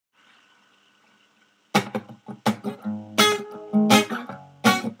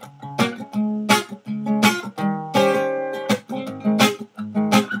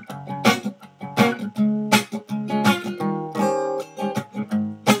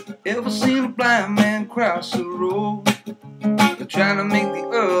Ever seen a blind man cross the road? They're trying to make the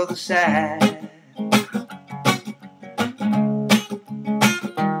other side.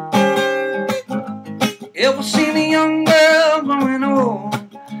 Ever seen a young girl growing old,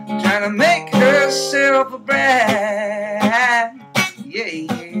 trying to make herself a bride? Yeah,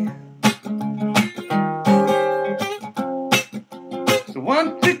 yeah. So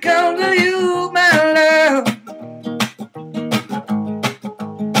once it comes to you, my love,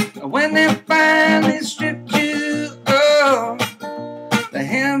 when they finally stripped you of the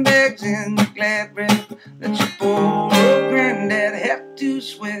handbags and the glad bread that your poor old granddad had to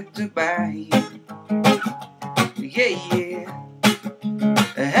sweat to buy you. Yeah, yeah,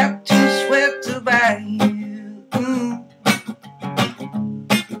 I have to sweat to buy you.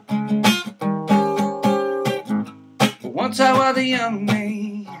 Once I was a young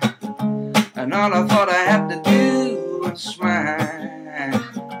man, and all I thought I had to do was smile.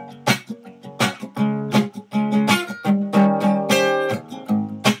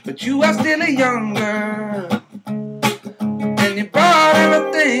 But you are still a young girl, and you brought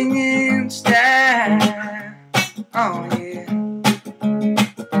everything in style. Oh yeah.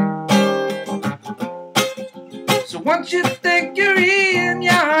 So once you think you're in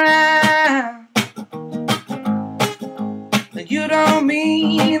your eye, then you don't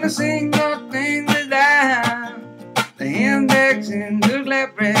mean a single thing to lie. The handbags and the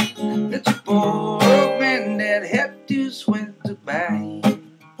glad bread that your poor old granddad had to sweat to buy.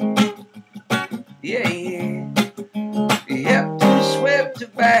 Yeah, yeah, you have to sweat to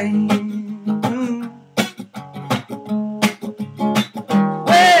buy.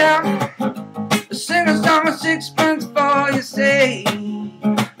 Well, the singer's on a sixpence for you say,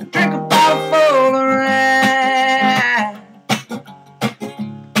 and drink a bottle full of rye.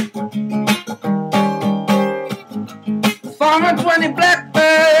 420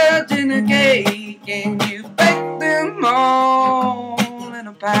 blackbirds in a cake, and you bake them all in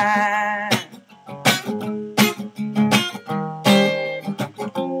a pie.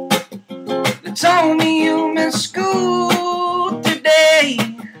 They told me you missed school today,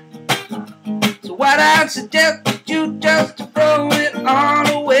 so what I'd suggest that you just throw it all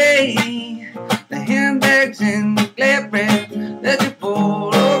away. The handbags and the glad bread that your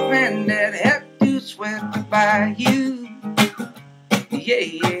poor old granddad had to sweat to buy you. Yeah,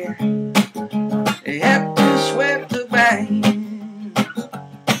 yeah, they had to sweat to buy you.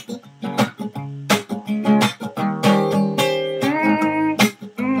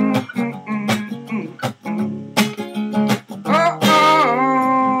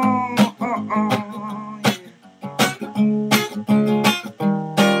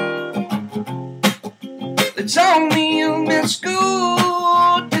 They told me you missed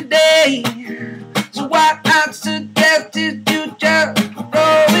school today, so what I'd suggest is you just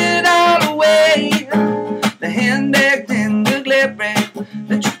throw it all away. The handbags and the glad bread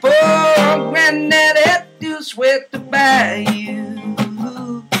that your poor granddad had to sweat to buy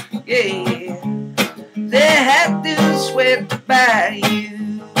you. Yeah, they had to sweat to buy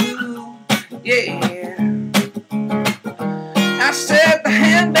you. Yeah, I said the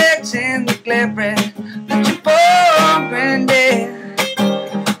handbags and the glad bread that your poor granddad,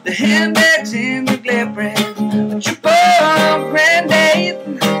 the handbags and the glad bread that your poor granddad,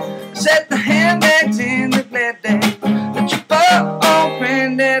 said the handbags and the glad bread that your poor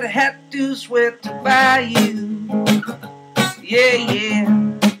granddad had to sweat to buy you. Yeah, yeah,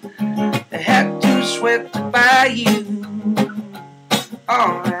 they had to sweat to buy you.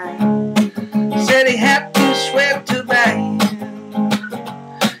 Alright, said he had to sweat to